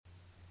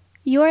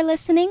You're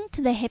listening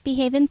to the Hippie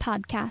Haven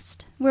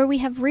podcast, where we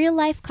have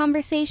real-life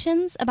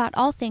conversations about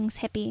all things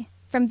hippie,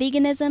 from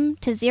veganism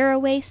to zero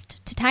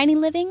waste to tiny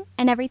living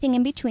and everything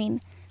in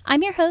between.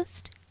 I'm your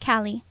host,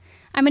 Callie.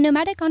 I'm a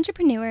nomadic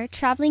entrepreneur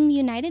traveling the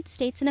United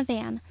States in a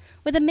van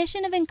with a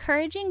mission of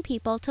encouraging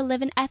people to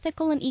live an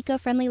ethical and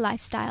eco-friendly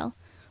lifestyle.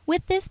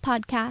 With this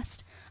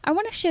podcast, I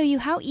want to show you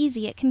how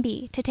easy it can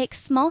be to take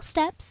small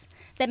steps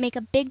that make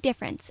a big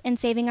difference in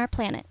saving our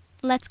planet.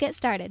 Let's get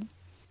started.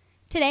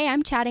 Today,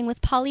 I'm chatting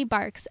with Polly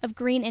Barks of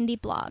Green Indy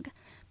blog.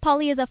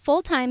 Polly is a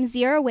full-time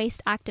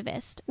zero-waste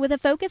activist with a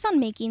focus on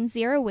making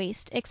zero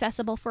waste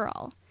accessible for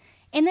all.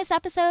 In this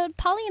episode,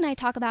 Polly and I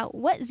talk about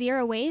what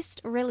zero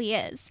waste really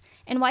is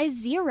and why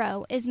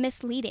zero is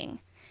misleading,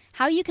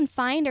 how you can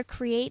find or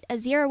create a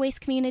zero waste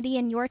community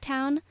in your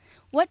town,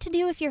 what to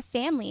do if your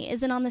family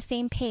isn't on the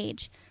same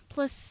page,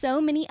 plus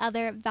so many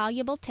other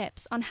valuable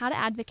tips on how to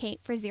advocate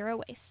for zero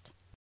waste.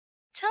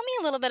 Tell me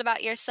a little bit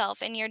about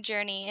yourself and your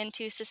journey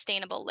into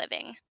sustainable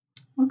living.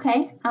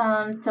 Okay,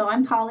 so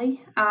I'm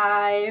Polly.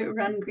 I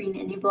run Green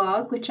Indy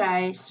blog, which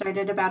I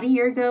started about a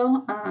year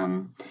ago.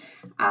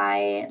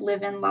 I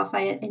live in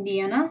Lafayette,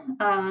 Indiana,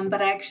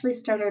 but I actually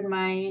started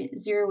my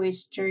zero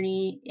waste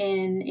journey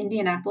in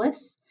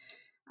Indianapolis.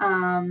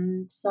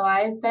 So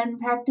I've been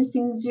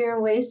practicing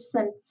zero waste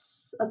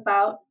since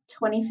about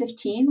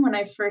 2015 when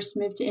I first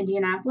moved to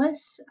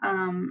Indianapolis.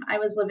 I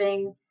was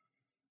living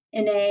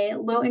in a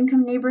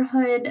low-income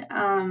neighborhood,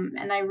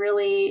 and I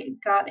really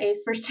got a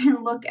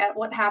firsthand look at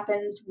what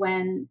happens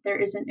when there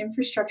isn't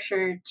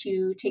infrastructure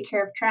to take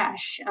care of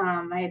trash.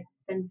 I had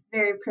been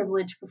very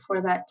privileged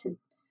before that to,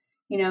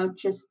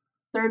 just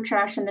throw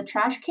trash in the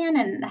trash can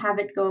and have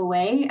it go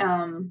away.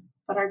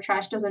 But our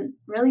trash doesn't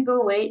really go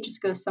away; it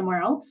just goes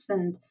somewhere else,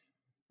 and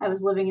I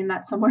was living in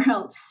that somewhere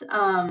else.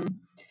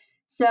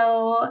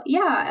 So yeah,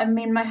 I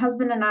mean, my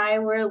husband and I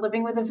were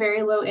living with a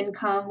very low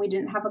income. We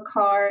didn't have a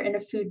car in a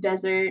food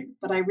desert,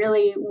 but I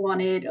really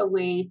wanted a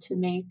way to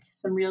make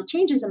some real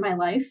changes in my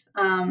life.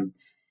 And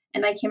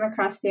I came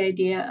across the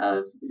idea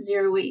of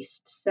zero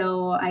waste.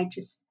 So I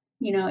just,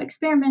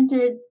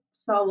 experimented,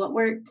 saw what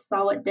worked,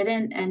 saw what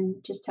didn't, and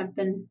just have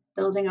been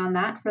building on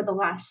that for the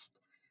last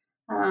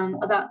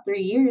about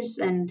 3 years.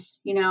 And,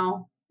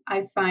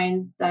 I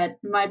find that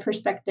my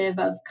perspective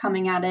of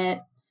coming at it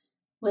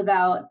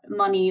without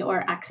money or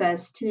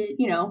access to,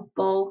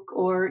 bulk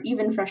or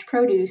even fresh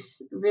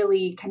produce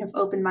really kind of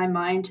opened my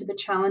mind to the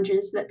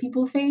challenges that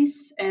people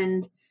face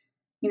and,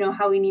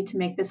 how we need to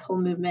make this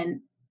whole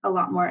movement a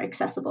lot more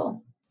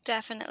accessible.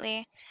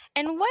 Definitely.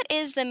 And what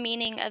is the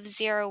meaning of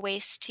zero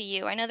waste to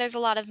you? I know there's a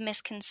lot of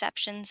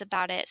misconceptions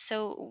about it.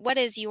 So what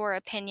is your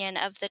opinion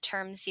of the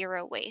term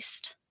zero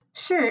waste?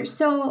 Sure.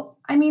 So,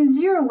 I mean,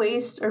 zero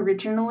waste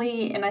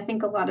originally, and I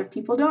think a lot of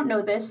people don't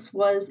know this,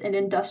 was an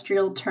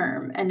industrial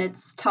term, and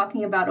it's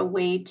talking about a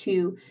way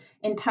to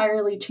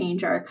entirely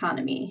change our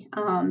economy.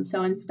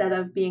 So instead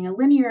of being a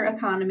linear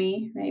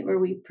economy, right, where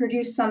we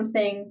produce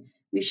something,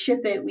 we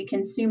ship it, we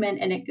consume it,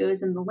 and it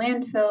goes in the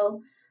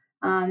landfill,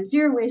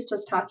 zero waste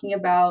was talking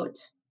about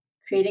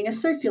creating a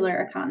circular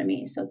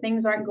economy. So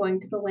things aren't going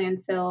to the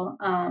landfill,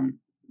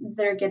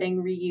 they're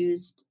getting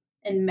reused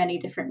in many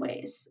different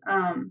ways.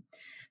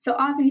 So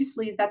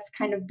obviously that's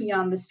kind of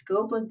beyond the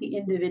scope of the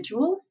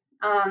individual.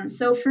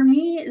 So for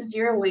me,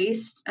 zero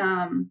waste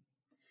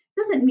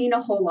doesn't mean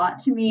a whole lot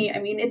to me. I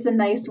mean, it's a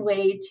nice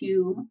way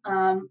to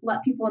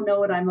let people know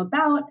what I'm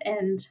about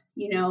and,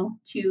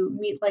 to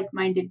meet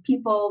like-minded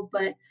people.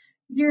 But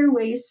zero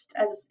waste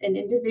as an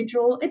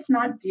individual, it's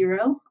not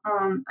zero.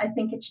 I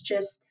think it's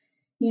just,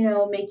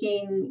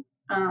 making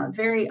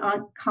very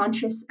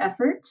conscious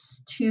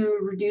efforts to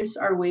reduce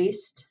our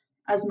waste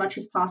as much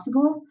as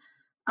possible.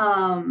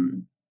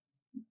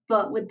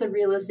 But with the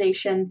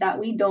realization that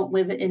we don't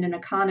live in an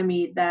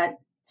economy that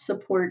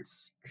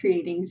supports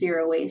creating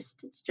zero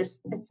waste.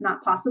 It's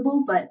not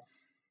possible, but,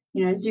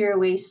 zero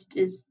waste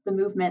is the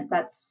movement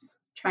that's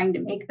trying to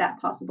make that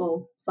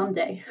possible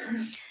someday.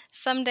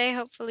 Someday,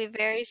 hopefully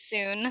very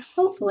soon.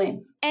 Hopefully.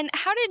 And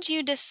how did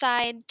you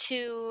decide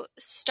to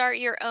start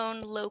your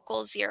own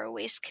local zero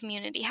waste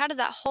community? How did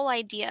that whole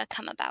idea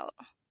come about?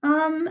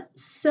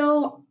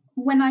 So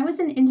when I was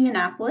in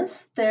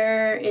Indianapolis,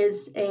 there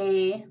is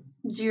a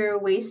zero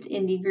waste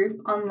indie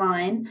group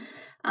online.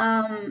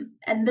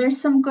 And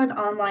there's some good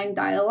online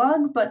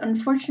dialogue, but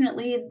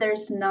unfortunately,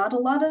 there's not a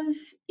lot of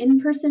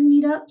in-person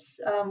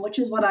meetups, which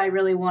is what I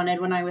really wanted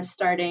when I was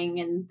starting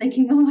and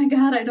thinking, oh my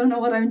God, I don't know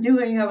what I'm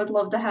doing. I would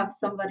love to have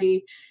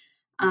somebody,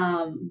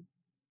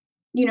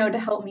 to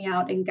help me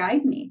out and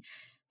guide me.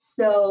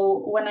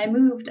 So when I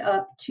moved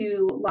up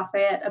to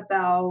Lafayette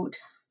about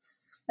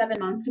 7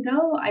 months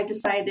ago, I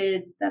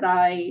decided that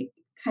I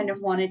kind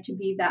of wanted to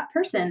be that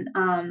person.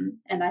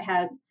 And I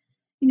had,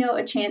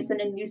 a chance in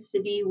a new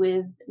city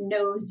with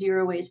no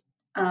zero waste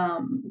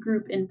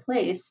group in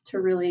place to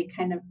really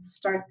kind of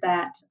start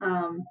that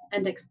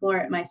and explore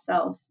it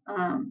myself.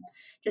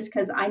 Just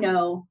because I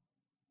know,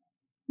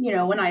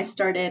 when I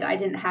started, I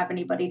didn't have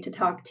anybody to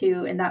talk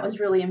to, and that was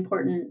really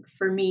important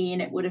for me,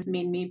 and it would have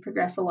made me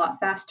progress a lot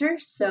faster.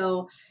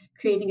 So,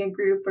 creating a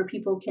group where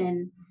people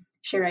can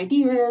share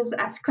ideas,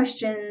 ask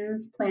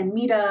questions, plan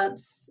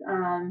meetups,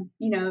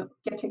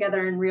 get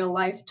together in real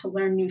life to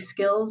learn new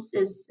skills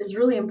is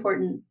really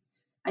important,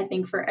 I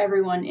think, for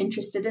everyone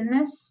interested in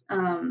this,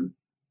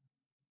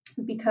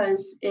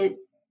 because it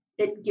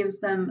gives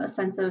them a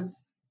sense of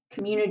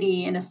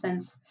community and a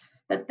sense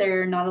that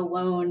they're not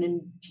alone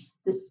in just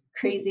this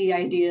crazy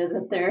idea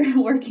that they're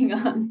working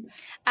on.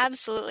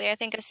 Absolutely. I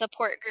think a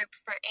support group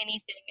for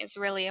anything is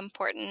really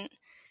important.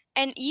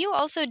 And you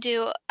also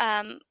do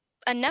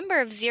a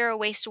number of zero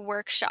waste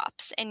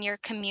workshops in your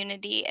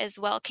community as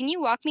well. Can you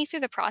walk me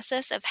through the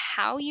process of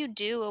how you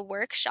do a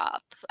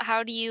workshop?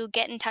 How do you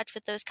get in touch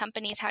with those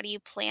companies? How do you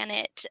plan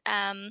it?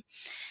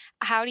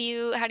 How do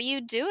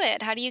you do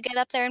it? How do you get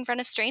up there in front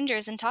of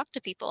strangers and talk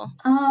to people?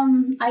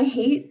 I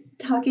hate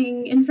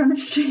talking in front of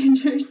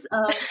strangers.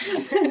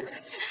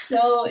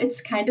 So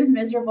it's kind of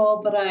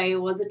miserable, but I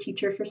was a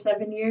teacher for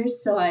 7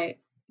 years, so I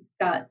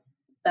got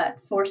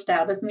that forced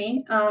out of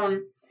me.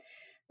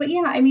 But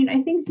yeah, I mean,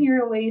 I think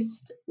zero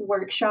waste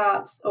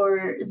workshops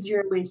or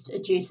zero waste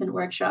adjacent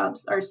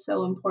workshops are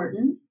so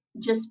important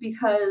just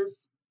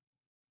because,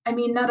 I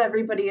mean, not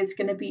everybody is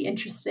going to be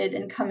interested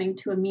in coming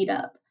to a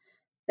meetup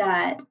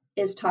that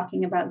is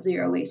talking about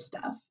zero waste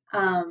stuff.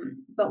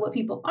 But what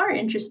people are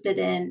interested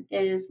in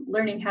is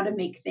learning how to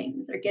make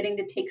things or getting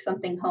to take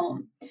something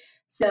home.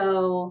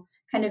 So,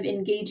 kind of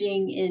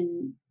engaging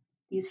in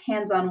these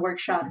hands on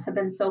workshops have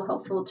been so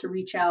helpful to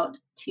reach out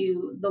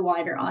to the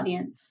wider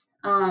audience.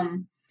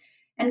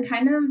 And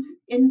kind of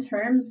in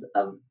terms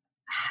of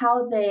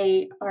how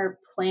they are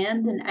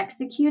planned and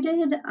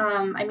executed,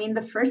 I mean,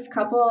 the first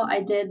couple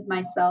I did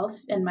myself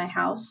in my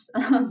house.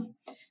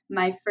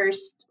 My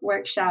first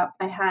workshop,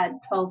 I had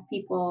 12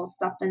 people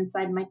stopped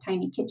inside my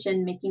tiny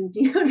kitchen making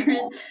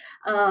deodorant.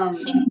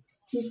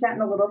 We've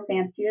gotten a little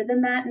fancier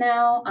than that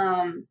now.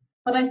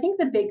 But I think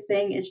the big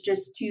thing is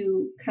just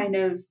to kind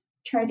of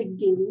try to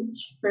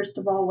gauge, first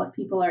of all, what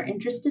people are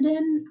interested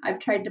in. I've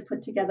tried to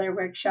put together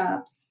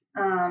workshops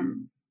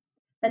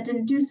that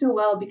didn't do so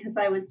well because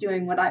I was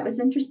doing what I was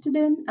interested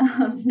in,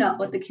 not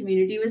what the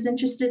community was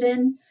interested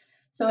in.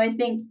 So I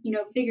think,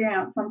 figuring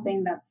out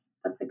something that's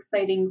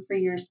exciting for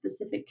your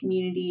specific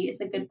community is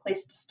a good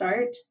place to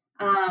start.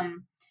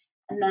 And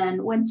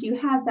then once you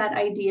have that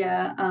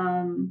idea,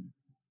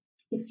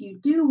 if you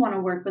do want to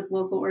work with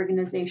local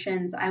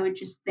organizations, I would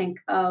just think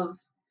of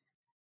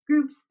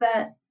groups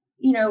that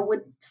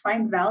would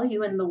find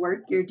value in the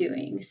work you're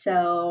doing.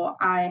 So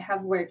I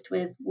have worked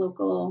with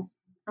local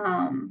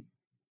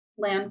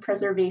land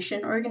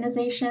preservation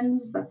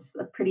organizations. That's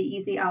a pretty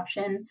easy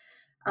option.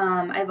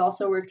 I've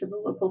also worked with a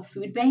local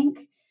food bank,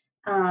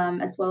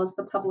 as well as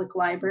the public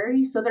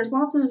library. So there's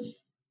lots of,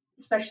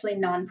 especially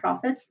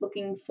nonprofits,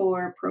 looking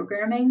for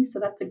programming. So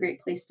that's a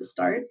great place to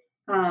start.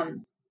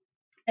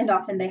 And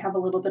often they have a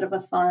little bit of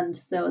a fund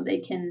so they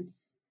can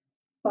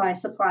buy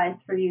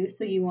supplies for you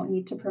so you won't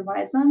need to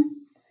provide them.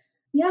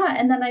 Yeah,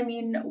 and then I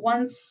mean,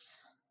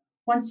 once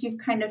you've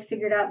kind of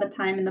figured out the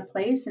time and the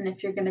place, and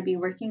if you're going to be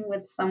working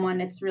with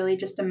someone, it's really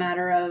just a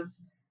matter of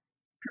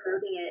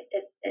promoting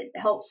it. It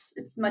helps.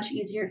 It's much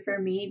easier for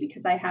me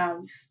because I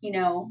have,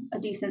 a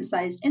decent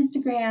sized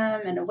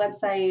Instagram and a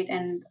website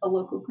and a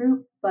local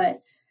group.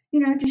 But,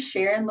 just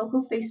share in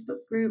local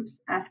Facebook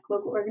groups, ask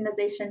local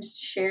organizations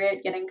to share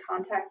it, get in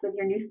contact with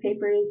your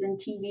newspapers and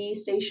TV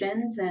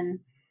stations, and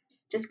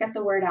just get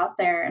the word out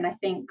there. And I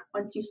think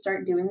once you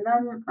start doing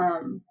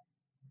them,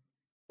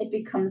 it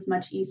becomes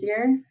much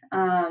easier.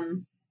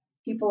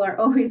 People are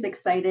always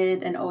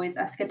excited and always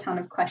ask a ton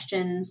of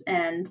questions,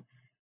 and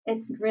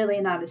it's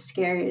really not as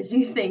scary as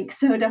you think.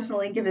 So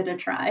definitely give it a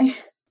try.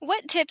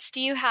 What tips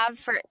do you have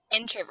for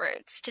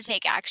introverts to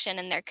take action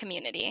in their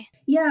community?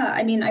 Yeah,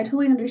 I mean, I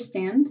totally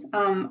understand.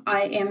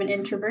 I am an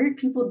introvert.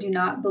 People do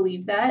not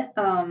believe that.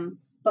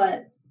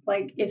 But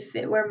like, if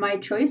it were my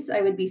choice,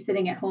 I would be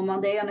sitting at home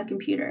all day on a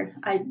computer.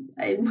 I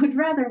would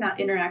rather not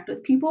interact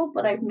with people,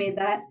 but I've made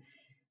that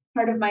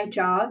part of my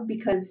job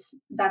because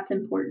that's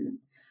important.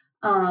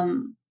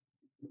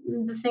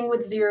 The thing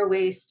with zero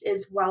waste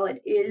is while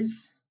it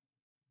is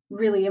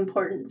really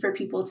important for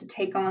people to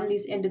take on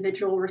these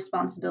individual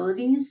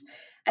responsibilities,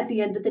 at the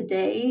end of the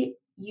day,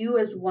 you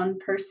as one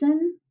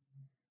person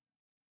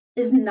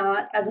is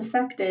not as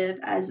effective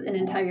as an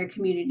entire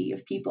community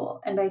of people.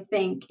 And I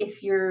think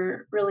if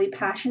you're really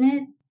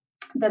passionate,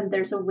 then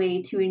there's a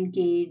way to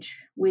engage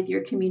with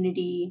your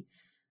community,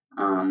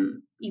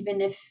 even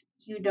if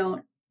you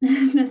don't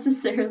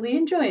necessarily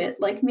enjoy it,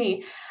 like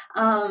me.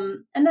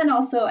 And then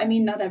also, I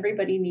mean, not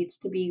everybody needs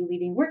to be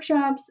leading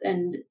workshops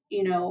and,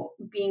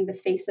 being the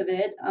face of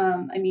it.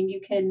 I mean, you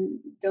can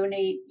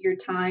donate your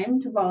time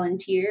to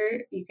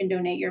volunteer, you can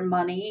donate your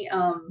money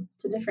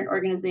to different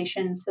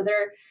organizations. So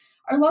there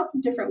are lots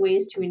of different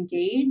ways to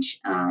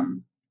engage.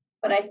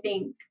 But I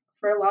think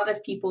for a lot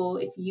of people,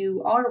 if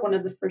you are one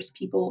of the first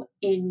people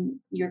in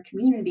your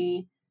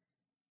community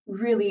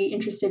really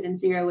interested in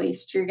zero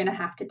waste, you're going to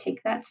have to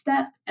take that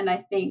step. And I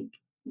think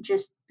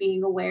just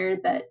being aware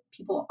that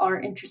people are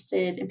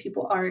interested and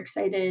people are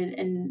excited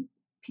and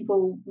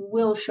people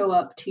will show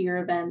up to your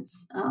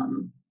events.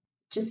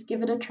 Just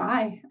give it a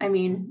try. I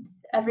mean,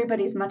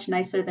 everybody's much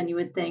nicer than you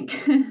would think.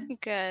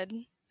 Good.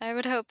 I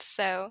would hope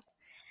so.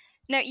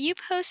 Now, you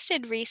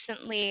posted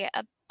recently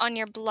on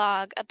your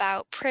blog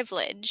about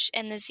privilege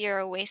in the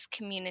zero waste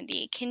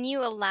community. Can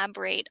you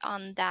elaborate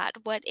on that?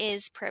 What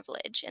is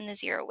privilege in the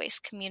zero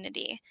waste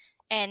community?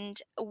 And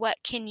what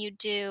can you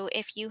do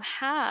if you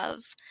have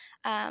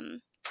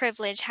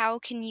privilege? How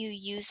can you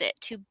use it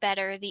to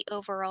better the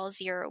overall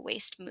zero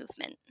waste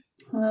movement?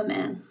 Oh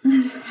man,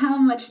 how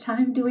much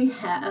time do we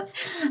have?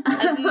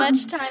 As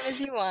much time as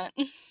you want.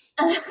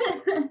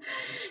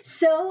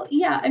 So,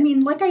 yeah, I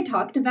mean, like I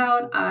talked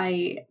about,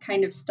 I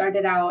kind of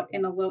started out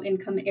in a low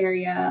income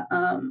area.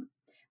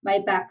 My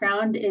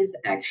background is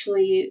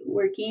actually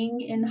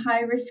working in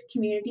high risk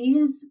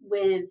communities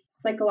with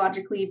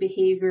psychologically,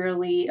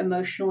 behaviorally,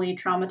 emotionally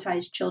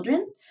traumatized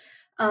children.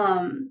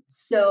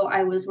 So,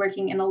 I was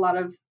working in a lot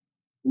of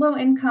low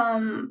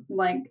income,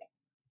 like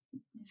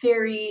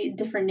very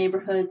different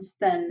neighborhoods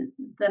than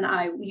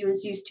I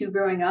was used to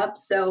growing up.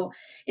 So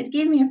it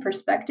gave me a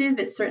perspective.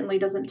 It certainly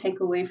doesn't take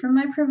away from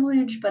my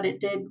privilege, but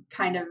it did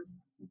kind of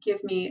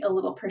give me a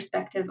little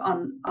perspective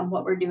on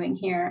what we're doing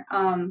here.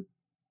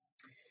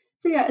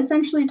 So yeah,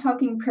 essentially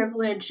talking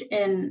privilege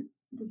in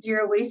the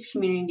zero waste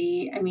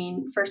community. I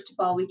mean, first of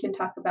all, we can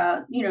talk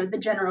about the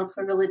general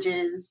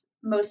privileges.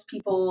 Most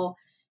people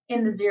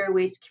in the zero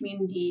waste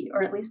community,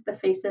 or at least the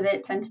face of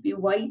it, tend to be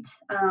white.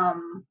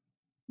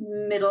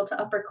 Middle to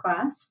upper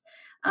class.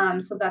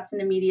 So that's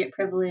an immediate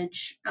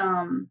privilege.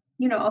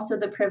 Also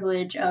the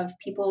privilege of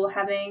people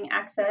having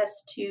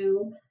access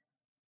to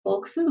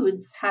bulk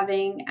foods,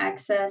 having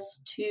access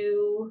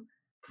to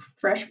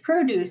fresh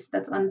produce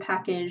that's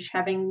unpackaged,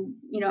 having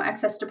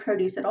access to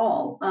produce at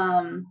all,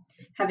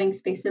 having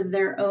space of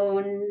their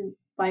own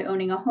by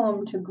owning a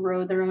home to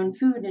grow their own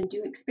food and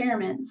do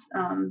experiments.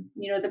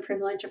 The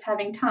privilege of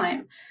having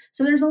time.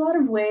 So there's a lot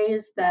of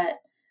ways that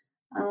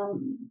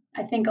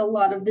I think a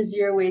lot of the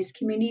zero waste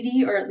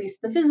community, or at least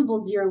the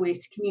visible zero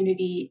waste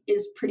community,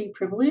 is pretty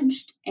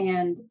privileged.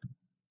 And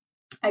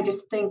I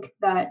just think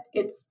that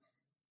it's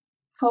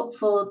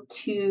helpful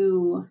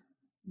to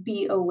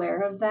be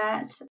aware of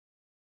that.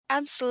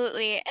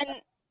 Absolutely.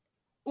 And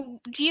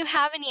do you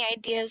have any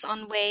ideas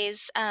on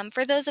ways,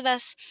 for those of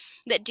us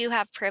that do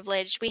have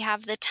privilege, we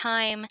have the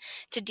time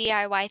to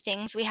DIY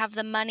things, we have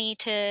the money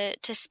to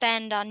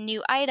spend on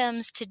new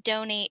items, to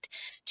donate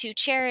to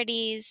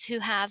charities who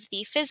have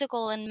the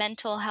physical and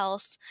mental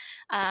health,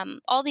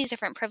 all these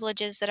different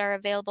privileges that are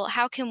available.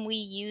 How can we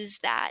use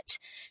that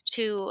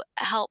to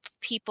help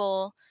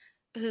people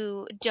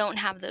who don't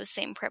have those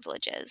same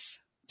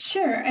privileges?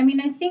 Sure. I mean,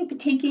 I think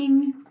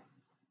taking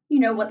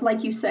what,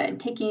 like you said,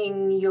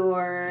 taking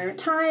your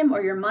time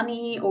or your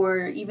money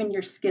or even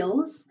your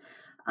skills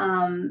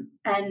and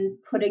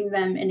putting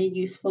them in a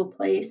useful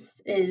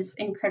place is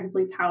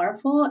incredibly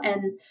powerful.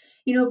 And,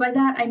 by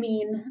that, I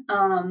mean,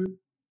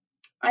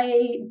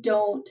 I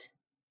don't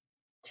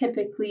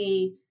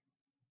typically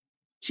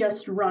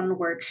just run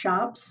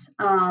workshops.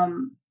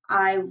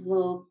 I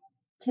will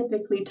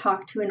typically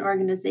talk to an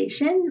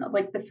organization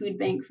like the food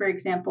bank, for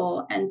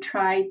example, and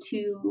try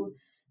to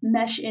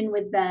mesh in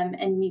with them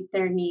and meet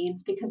their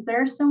needs because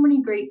there are so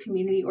many great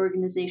community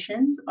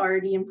organizations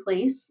already in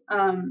place.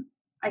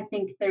 I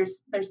think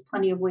there's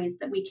plenty of ways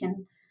that we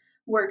can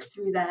work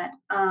through that.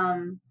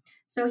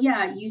 So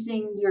yeah,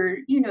 using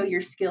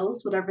your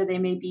skills, whatever they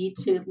may be,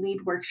 to lead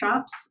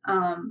workshops,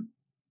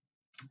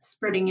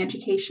 spreading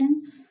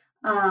education.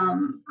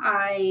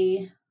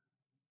 I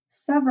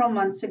several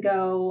months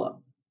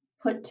ago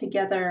put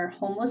together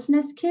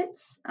homelessness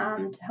kits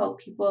to help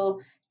people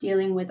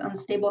dealing with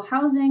unstable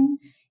housing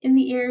in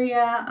the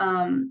area.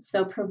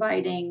 So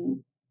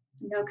providing,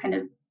 kind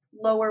of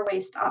lower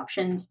waste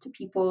options to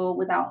people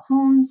without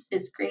homes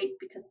is great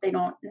because they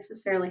don't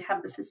necessarily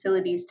have the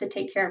facilities to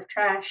take care of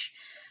trash.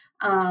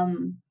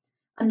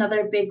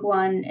 Another big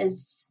one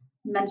is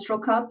menstrual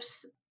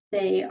cups.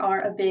 They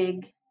are a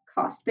big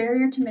cost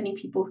barrier to many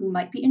people who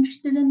might be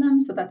interested in them.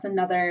 So that's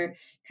another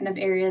kind of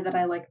area that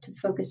I like to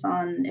focus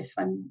on if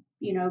I'm,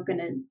 going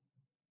to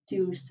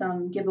do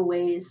some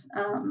giveaways.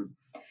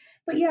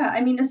 But yeah, I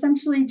mean,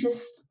 essentially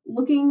just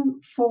looking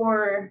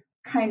for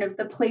kind of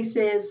the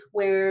places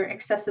where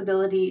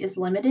accessibility is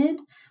limited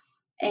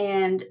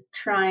and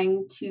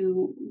trying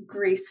to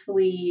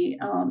gracefully,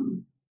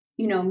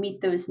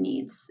 meet those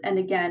needs. And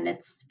again,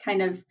 it's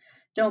kind of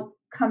don't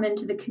come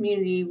into the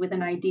community with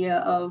an idea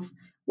of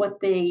what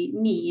they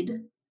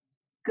need.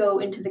 Go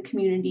into the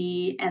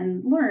community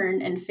and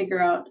learn and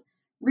figure out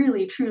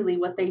really, truly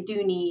what they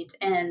do need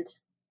and,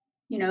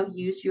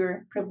 use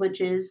your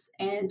privileges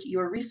and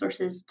your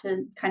resources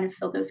to kind of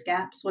fill those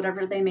gaps,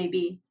 whatever they may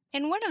be.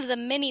 And one of the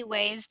many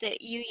ways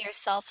that you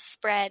yourself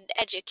spread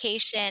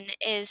education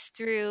is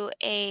through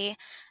a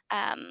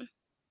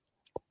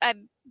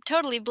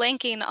totally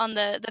blanking on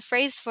the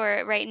phrase for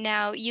it right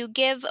now. You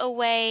give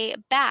away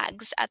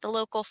bags at the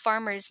local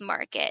farmers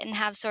market and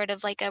have sort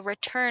of like a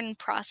return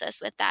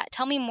process with that.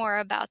 Tell me more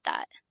about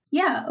that.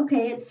 Yeah,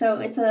 okay. So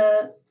it's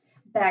a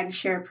bag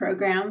share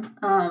program.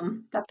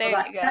 There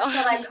you go. That's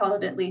what I call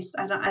it, at least.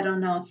 I don't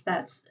know if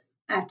that's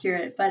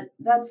accurate, but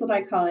that's what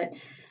I call it.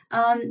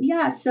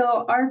 Yeah,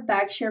 so our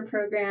bag share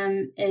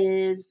program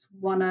is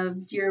one of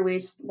Zero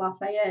Waste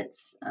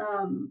Lafayette's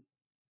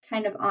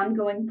kind of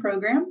ongoing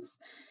programs.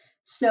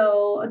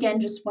 So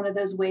again, just one of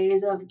those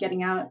ways of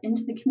getting out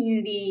into the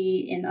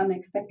community in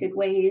unexpected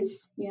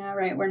ways. Yeah,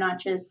 right. We're not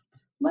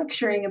just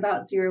lecturing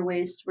about zero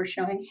waste. We're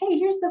showing, hey,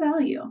 here's the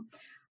value.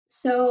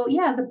 So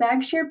yeah, the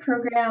bag share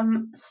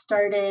program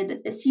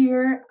started this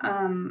year.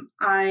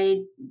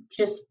 I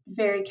just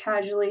very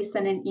casually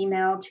sent an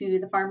email to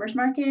the farmers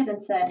market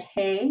and said,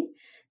 hey,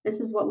 this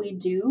is what we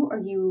do. Are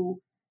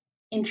you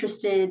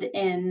interested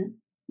in,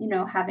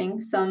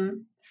 having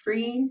some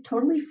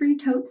totally free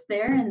totes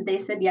there? And they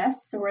said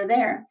yes, so we're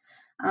there.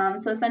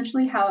 So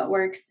essentially how it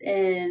works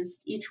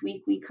is each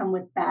week we come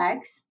with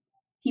bags.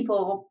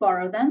 People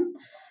borrow them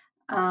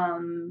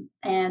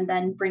and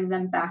then bring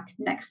them back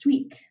next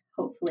week,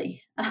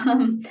 hopefully.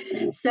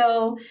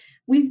 So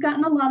we've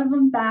gotten a lot of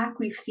them back.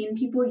 We've seen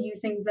people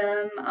using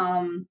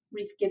them.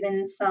 We've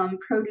given some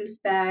produce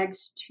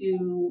bags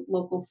to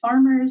local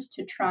farmers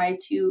to try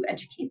to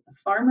educate the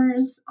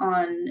farmers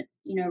on,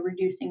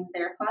 reducing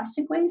their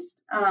plastic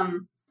waste.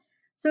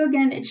 So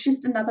again, it's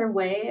just another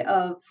way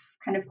of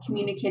kind of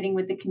communicating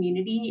with the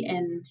community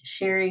and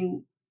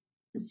sharing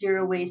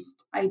zero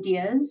waste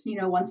ideas.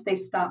 Once they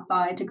stop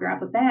by to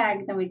grab a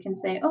bag, then we can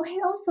say, oh, hey,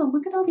 also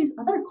look at all these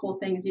other cool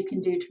things you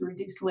can do to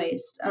reduce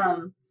waste.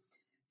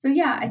 So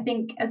yeah, I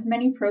think as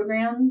many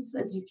programs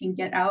as you can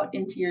get out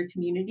into your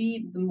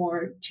community, the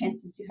more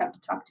chances you have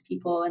to talk to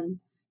people, and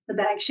the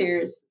bag share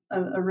is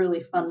a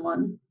really fun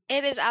one.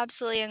 It is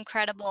absolutely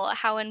incredible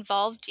how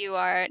involved you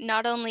are,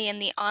 not only in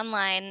the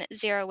online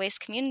zero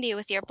waste community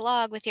with your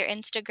blog, with your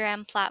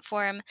Instagram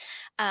platform,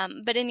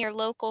 but in your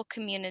local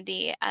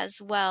community as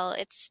well.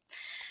 It's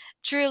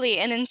truly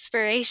an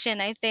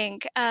inspiration, I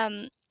think.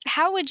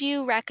 How would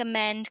you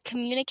recommend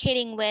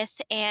communicating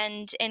with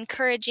and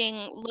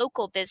encouraging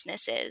local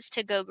businesses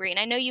to go green?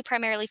 I know you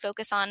primarily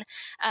focus on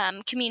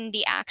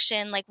community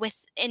action, like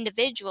with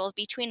individuals,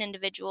 between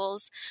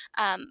individuals,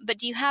 but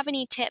do you have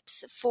any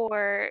tips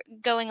for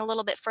going a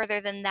little bit further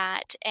than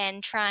that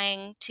and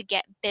trying to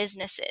get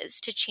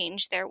businesses to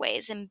change their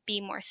ways and be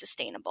more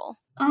sustainable?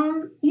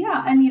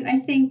 Yeah, I mean, I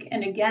think,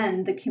 and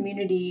again, the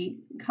community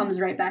comes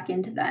right back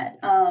into that.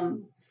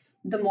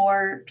 The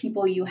more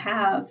people you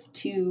have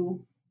to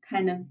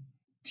kind of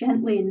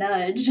gently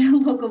nudge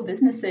local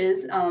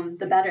businesses,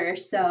 the better.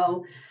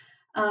 So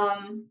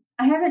I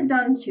haven't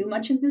done too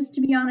much of this,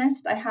 to be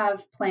honest. I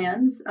have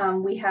plans.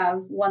 We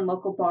have one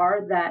local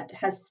bar that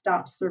has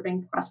stopped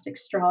serving plastic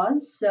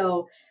straws.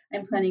 So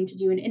I'm planning to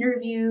do an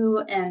interview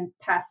and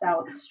pass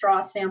out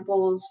straw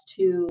samples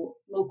to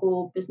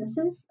local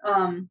businesses.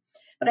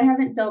 But I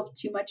haven't delved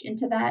too much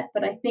into that.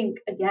 But I think,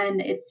 again,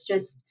 it's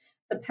just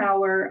the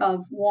power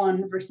of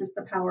one versus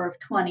the power of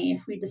 20.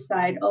 If we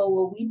decide, oh,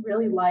 well,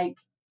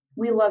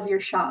 we love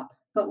your shop,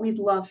 but we'd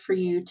love for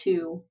you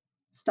to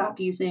stop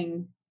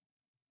using,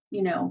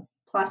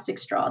 plastic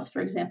straws,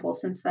 for example,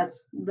 since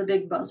that's the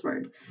big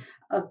buzzword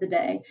of the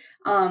day.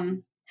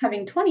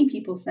 Having 20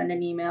 people send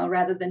an email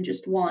rather than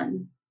just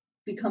one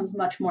becomes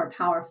much more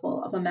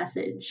powerful of a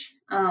message.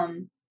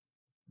 And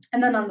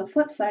then on the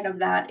flip side of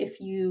that, if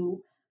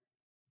you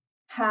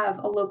have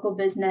a local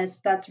business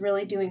that's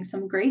really doing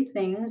some great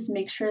things,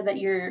 make sure that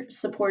you're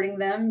supporting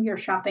them, you're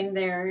shopping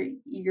there,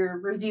 you're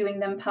reviewing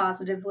them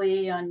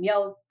positively on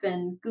Yelp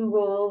and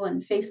Google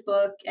and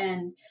Facebook,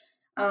 and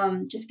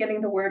just getting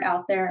the word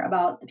out there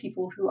about the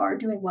people who are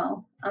doing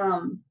well.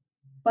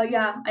 But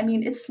yeah, I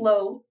mean, it's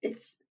slow.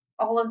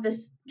 All of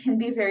this can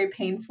be very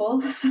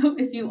painful. So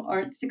if you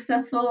aren't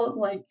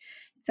successful,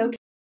 it's okay.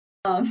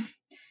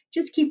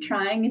 Just keep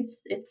trying.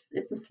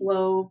 It's a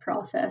slow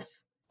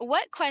process.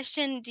 What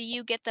question do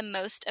you get the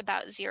most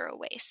about zero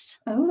waste?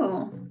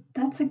 Oh,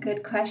 that's a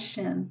good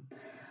question.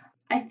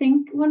 I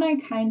think when I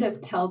kind of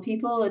tell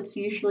people, it's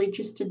usually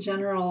just a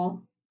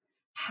general,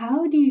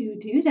 how do you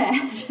do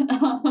that?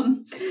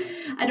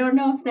 I don't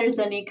know if there's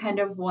any kind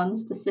of one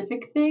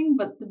specific thing,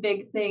 but the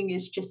big thing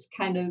is just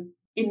kind of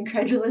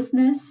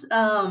incredulousness.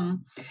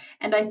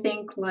 And I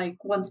think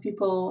once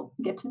people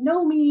get to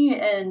know me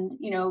and,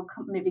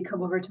 maybe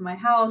come over to my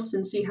house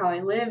and see how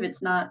I live,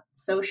 it's not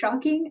so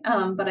shocking.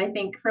 But I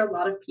think for a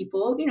lot of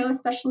people,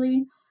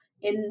 especially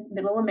in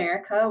middle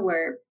America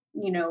where,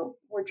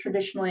 we're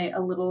traditionally a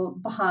little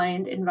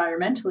behind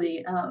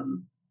environmentally,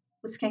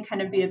 this can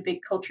kind of be a big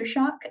culture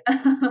shock.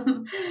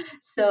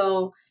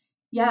 So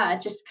yeah,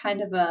 just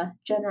kind of a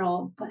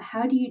general, but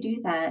how do you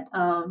do that?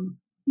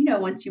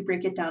 Once you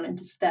break it down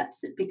into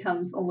steps, it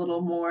becomes a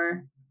little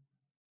more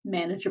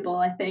manageable,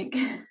 I think.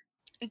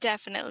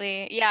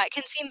 Definitely. Yeah, it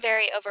can seem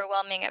very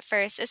overwhelming at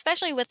first,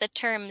 especially with the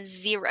term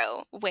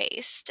zero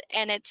waste.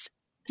 And it's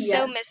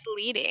so Yes.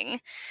 misleading.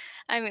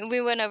 I mean,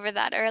 we went over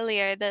that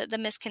earlier, the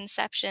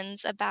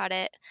misconceptions about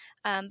it.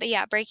 But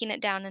yeah, breaking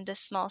it down into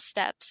small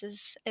steps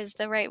is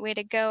the right way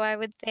to go, I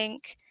would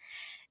think.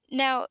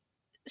 Now,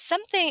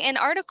 an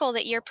article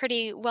that you're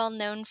pretty well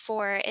known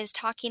for is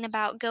talking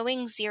about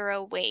going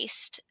zero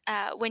waste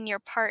when your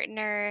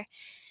partner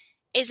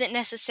isn't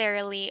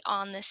necessarily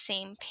on the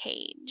same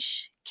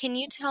page. Can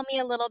you tell me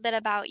a little bit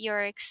about your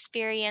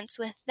experience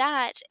with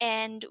that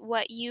and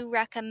what you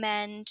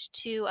recommend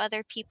to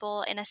other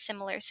people in a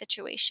similar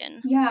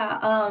situation?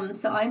 Yeah,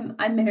 so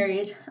I'm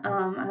married.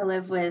 I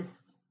live with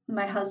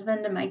my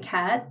husband and my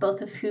cat,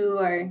 both of who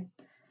are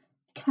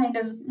kind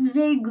of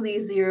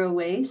vaguely zero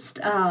waste.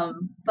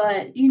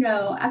 But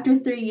after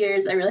 3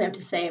 years, I really have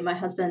to say my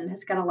husband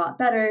has got a lot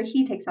better.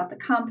 He takes out the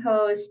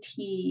compost.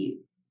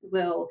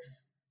 Will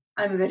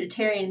I'm a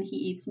vegetarian, he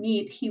eats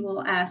meat, he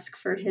will ask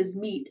for his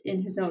meat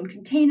in his own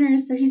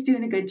containers, so he's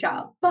doing a good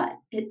job. But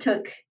it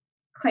took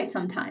quite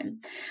some time.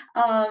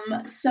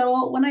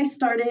 So when I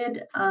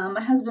started,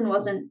 my husband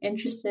wasn't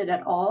interested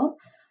at all.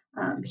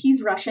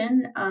 He's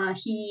Russian.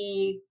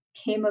 He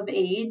came of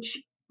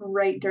age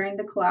right during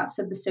the collapse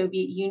of the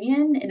Soviet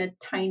Union in a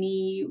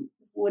tiny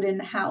wooden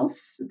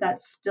house that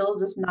still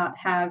does not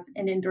have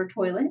an indoor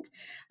toilet.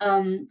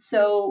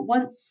 So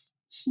once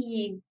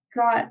he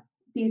got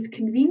these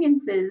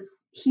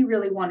conveniences, he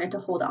really wanted to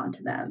hold on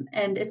to them.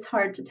 And it's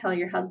hard to tell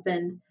your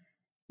husband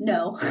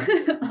no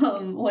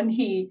when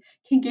he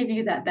can give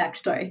you that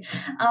backstory.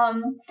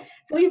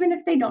 So even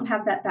if they don't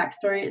have that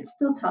backstory, it's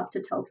still tough to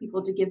tell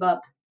people to give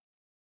up,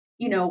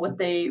 what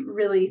they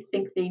really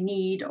think they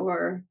need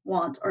or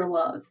want or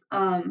love.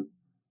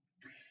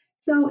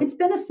 So it's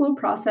been a slow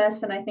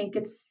process, and I think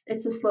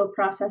it's a slow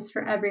process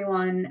for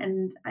everyone.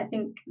 And I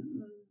think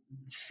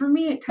for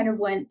me, it kind of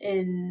went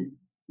in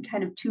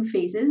kind of two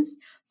phases.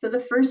 So the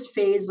first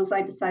phase was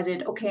I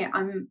decided, okay,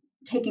 I'm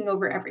taking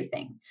over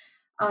everything.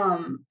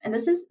 And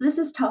this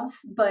is tough,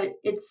 but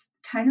it's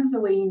kind of the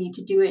way you need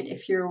to do it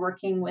if you're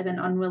working with an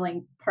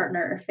unwilling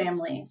partner or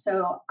family.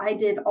 So I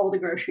did all the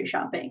grocery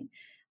shopping.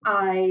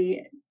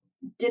 I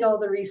did all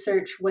the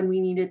research when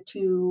we needed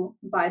to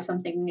buy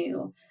something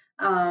new.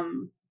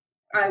 Um,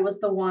 I was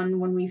the one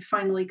when we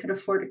finally could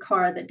afford a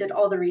car that did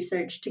all the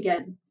research to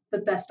get the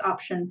best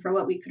option for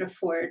what we could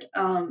afford.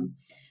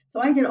 So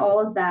I did all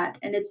of that,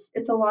 and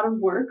it's a lot of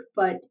work,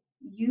 but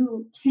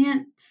you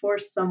can't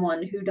force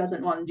someone who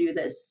doesn't want to do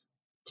this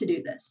to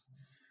do this.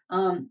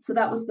 So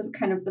that was the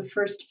kind of the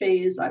first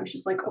phase. I was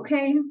just like,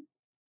 okay,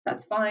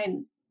 that's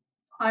fine.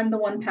 I'm the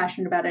one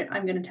passionate about it.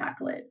 I'm going to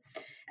tackle it.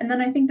 And then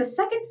I think the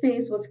second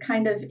phase was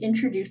kind of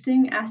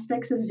introducing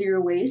aspects of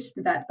zero waste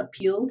that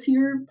appeal to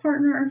your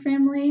partner or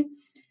family.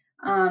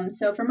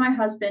 So for my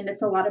husband,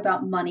 it's a lot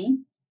about money.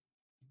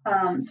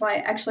 So I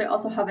actually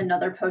also have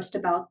another post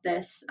about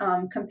this,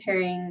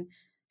 comparing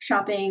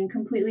shopping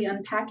completely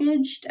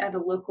unpackaged at a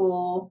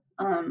local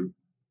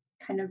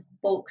kind of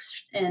bulk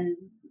and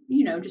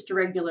just a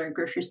regular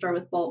grocery store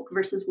with bulk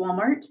versus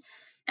Walmart.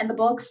 And the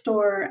bulk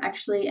store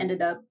actually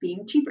ended up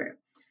being cheaper.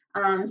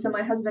 So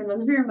my husband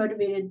was very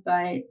motivated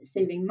by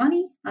saving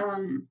money.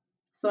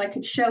 So I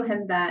could show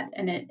him that,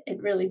 and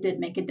it really did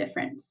make a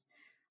difference.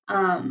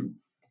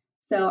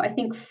 So I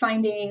think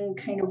finding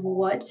kind of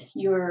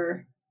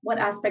what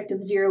aspect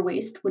of zero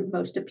waste would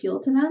most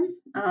appeal to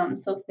them.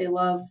 So if they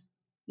love,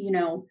 you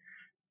know,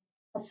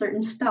 a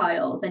certain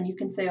style, then you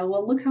can say, oh,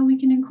 well, look how we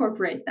can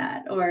incorporate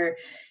that. Or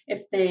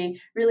if they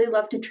really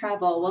love to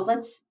travel, well,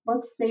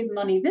 let's save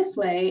money this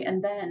way,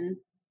 and then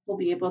we'll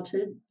be able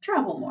to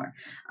travel more.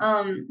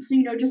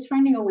 So just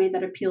finding a way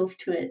that appeals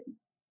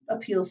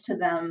to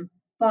them.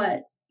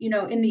 But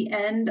in the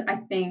end, I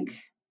think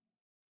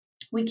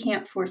we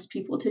can't force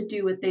people to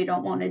do what they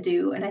don't want to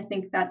do, and I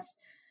think that's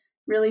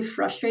really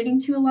frustrating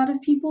to a lot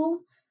of people.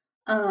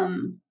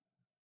 Um,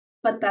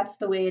 but that's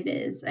the way it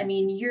is. I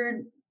mean,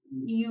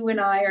 you and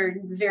I are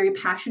very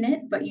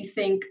passionate, but you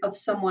think of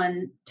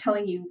someone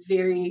telling you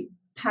very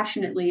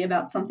passionately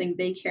about something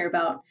they care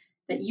about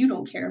that you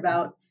don't care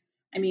about.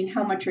 I mean,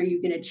 how much are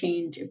you going to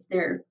change if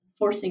they're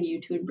forcing you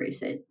to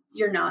embrace it?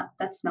 You're not.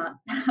 That's not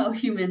how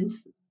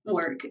humans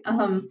work.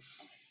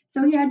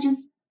 So yeah,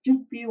 just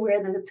be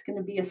aware that it's going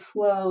to be a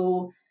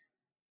slow,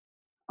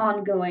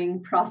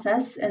 ongoing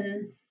process,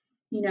 and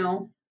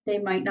they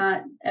might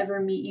not ever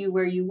meet you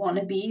where you want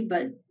to be,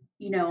 but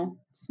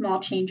small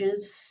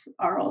changes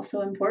are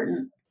also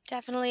important.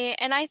 Definitely.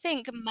 And I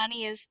think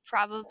money is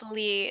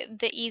probably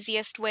the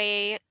easiest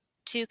way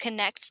to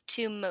connect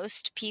to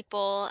most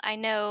people. I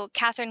know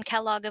Catherine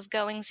Kellogg of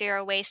Going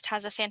Zero Waste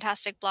has a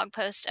fantastic blog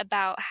post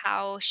about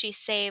how she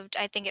saved,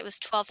 I think it was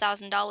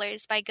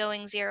 $12,000 by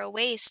going zero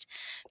waste,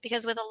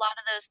 because with a lot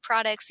of those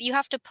products, you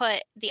have to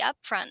put the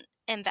upfront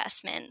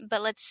investment.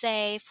 But let's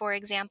say, for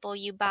example,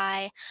 you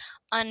buy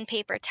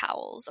unpaper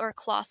towels or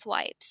cloth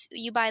wipes.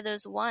 You buy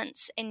those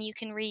once and you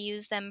can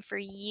reuse them for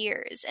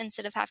years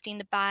instead of having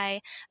to buy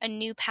a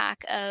new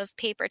pack of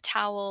paper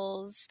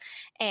towels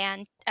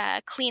and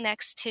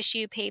Kleenex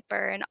tissue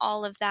paper and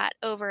all of that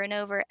over and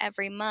over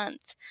every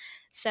month.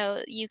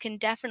 So you can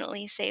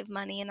definitely save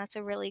money, and that's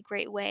a really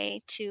great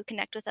way to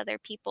connect with other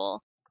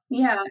people.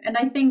 Yeah, and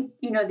I think,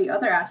 the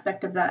other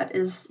aspect of that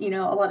is, a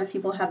lot of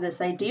people have this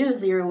idea of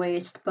zero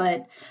waste,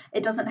 but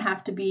it doesn't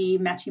have to be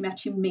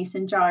matchy-matchy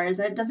mason jars,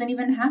 and it doesn't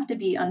even have to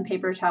be on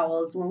paper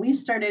towels. When we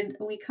started,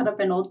 we cut up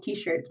an old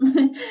t-shirt.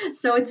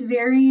 So it's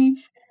very,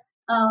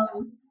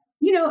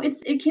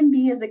 it can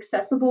be as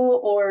accessible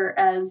or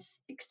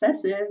as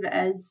excessive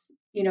as,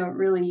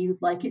 really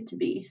you'd like it to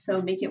be. So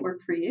make it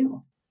work for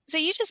you. So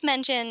you just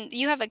mentioned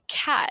you have a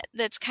cat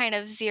that's kind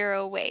of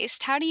zero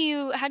waste. How do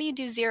you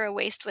do zero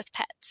waste with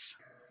pets?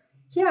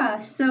 Yeah,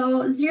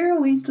 so zero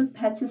waste with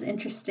pets is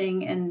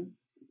interesting, and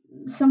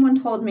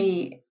someone told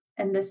me,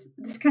 and this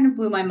kind of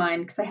blew my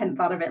mind because I hadn't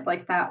thought of it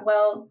like that.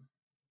 Well,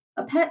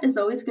 a pet is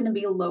always going to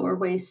be lower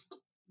waste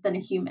than a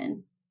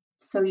human,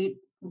 so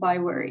why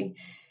worry?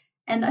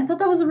 And I thought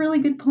that was a really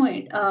good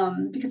point,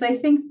 because I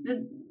think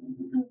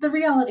the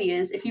reality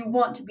is, if you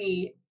want to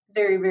be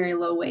very, very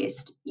low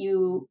waste,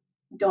 you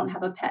don't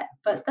have a pet,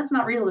 but that's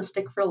not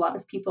realistic for a lot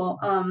of people.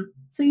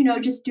 So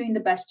just doing the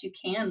best you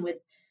can with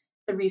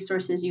the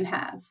resources you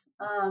have.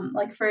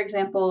 Like, for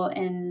example,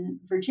 in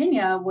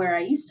Virginia, where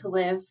I used to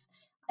live,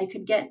 I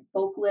could get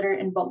bulk litter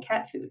and bulk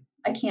cat food.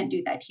 I can't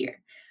do that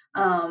here.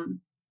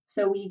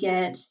 So we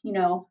get,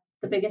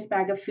 the biggest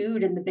bag of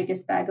food and the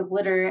biggest bag of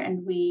litter,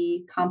 and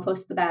we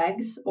compost the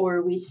bags,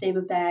 or we save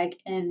a bag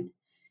and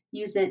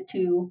use it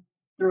to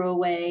throw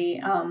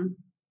away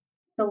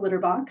the litter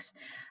box.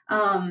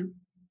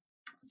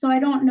 So I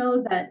don't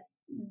know that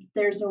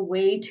there's a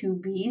way to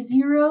be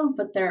zero,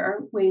 but there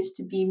are ways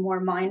to be more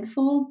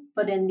mindful.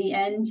 But in the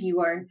end,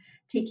 you are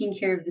taking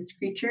care of this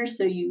creature,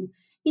 so you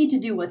need to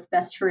do what's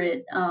best for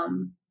it,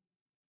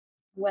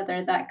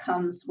 whether that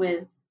comes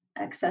with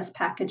excess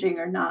packaging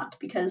or not,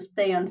 because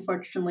they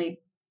unfortunately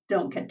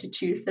don't get to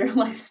choose their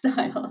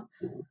lifestyle.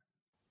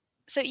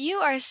 So you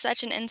are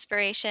such an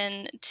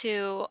inspiration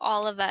to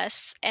all of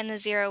us in the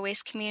zero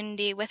waste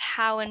community with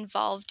how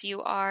involved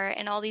you are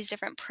in all these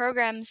different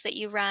programs that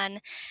you run.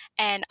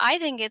 And I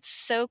think it's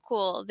so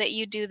cool that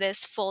you do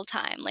this full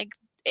time. Like,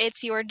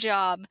 it's your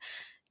job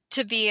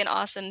to be an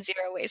awesome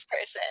zero waste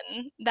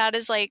person. That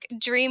is like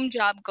dream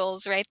job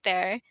goals right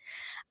there.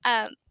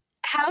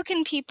 How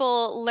can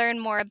people learn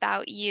more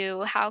about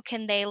you? How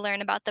can they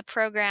learn about the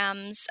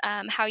programs,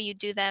 how you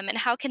do them, and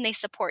how can they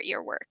support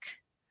your work?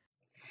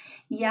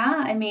 Yeah,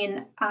 I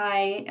mean,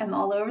 I am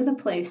all over the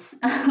place.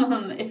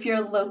 If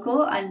you're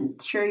local, I'm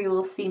sure you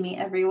will see me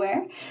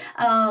everywhere.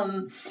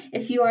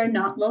 If you are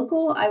not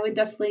local, I would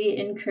definitely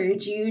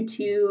encourage you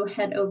to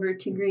head over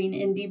to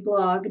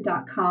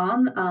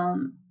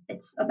greenindyblog.com.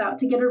 It's about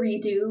to get a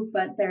redo,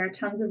 but there are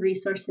tons of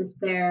resources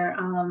there.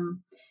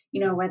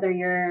 Whether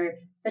you're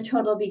the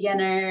total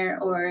beginner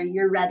or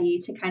you're ready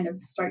to kind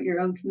of start your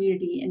own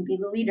community and be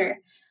the leader.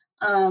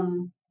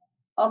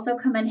 Also,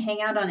 come and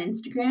hang out on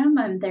Instagram.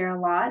 I'm there a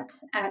lot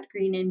at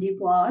Green Indie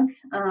Blog,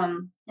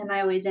 and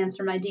I always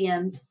answer my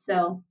DMs,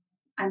 so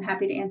I'm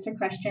happy to answer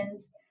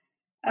questions.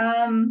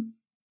 And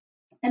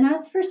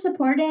as for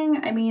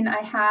supporting, I mean,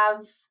 I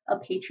have a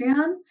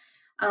Patreon,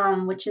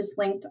 which is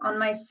linked on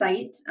my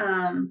site.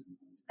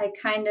 I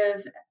kind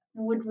of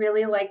would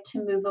really like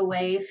to move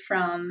away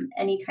from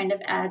any kind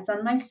of ads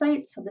on my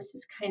site, so this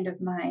is kind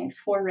of my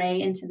foray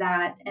into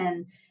that.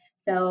 And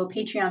so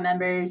Patreon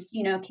members,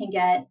 can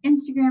get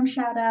Instagram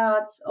shout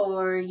outs,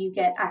 or you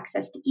get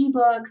access to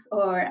ebooks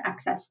or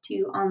access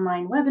to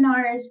online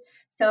webinars.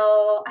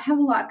 So I have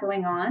a lot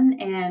going on,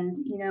 and,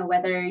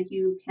 whether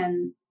you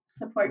can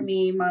support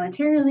me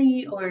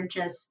monetarily or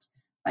just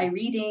by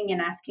reading and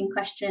asking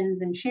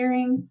questions and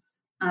sharing,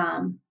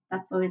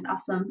 that's always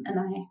awesome, and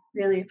I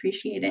really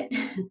appreciate it.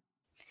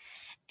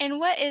 And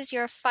what is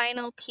your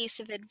final piece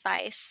of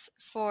advice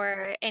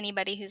for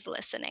anybody who's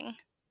listening?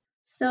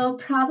 So,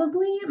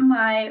 probably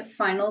my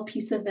final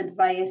piece of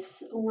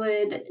advice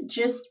would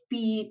just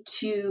be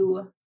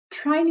to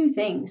try new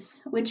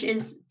things, which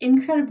is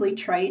incredibly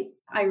trite,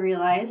 I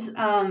realize.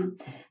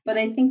 But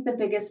I think the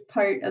biggest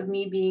part of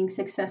me being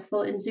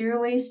successful in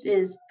zero waste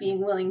is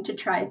being willing to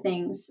try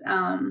things,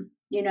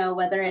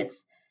 whether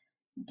it's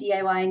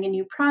DIYing a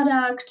new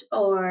product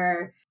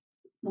or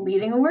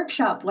leading a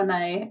workshop when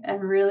I am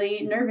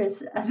really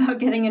nervous about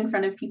getting in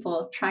front of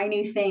people, try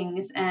new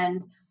things.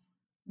 And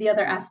the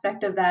other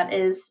aspect of that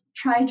is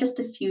try just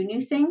a few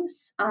new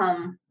things.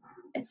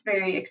 It's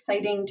very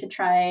exciting to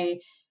try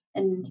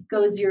and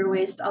go zero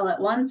waste all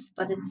at once,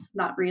 but it's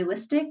not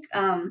realistic.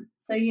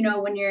 So,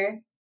 when you're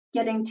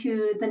getting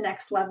to the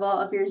next level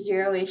of your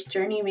zero waste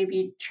journey,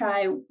 maybe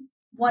try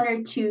one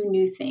or two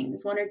new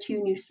things, one or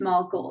two new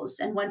small goals.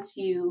 And once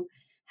you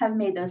have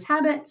made those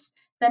habits,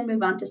 then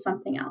move on to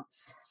something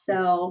else.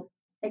 So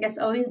I guess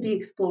always be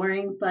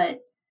exploring, but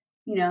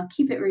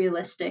keep it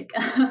realistic.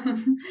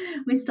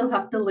 We still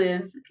have to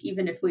live,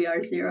 even if we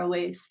are zero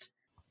waste.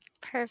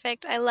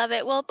 Perfect. I love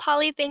it. Well,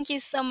 Polly, thank you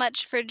so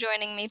much for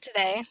joining me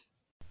today.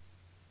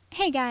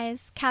 Hey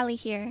guys, Callie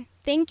here.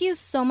 Thank you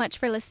so much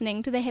for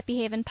listening to the Hippie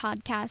Haven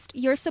podcast.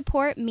 Your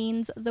support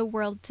means the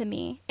world to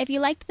me. If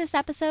you liked this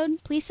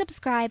episode, please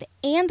subscribe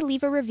and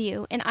leave a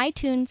review in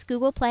iTunes,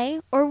 Google Play,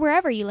 or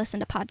wherever you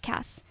listen to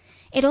podcasts.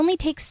 It only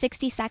takes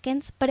 60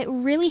 seconds, but it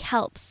really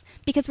helps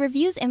because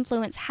reviews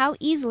influence how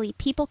easily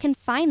people can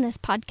find this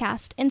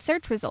podcast in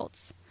search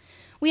results.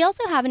 We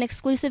also have an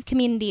exclusive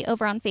community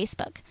over on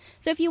Facebook,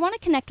 so if you want to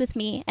connect with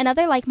me and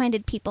other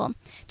like-minded people,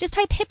 just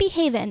type Hippie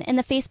Haven in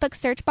the Facebook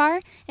search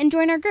bar and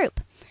join our group.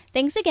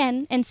 Thanks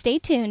again, and stay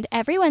tuned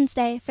every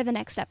Wednesday for the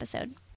next episode.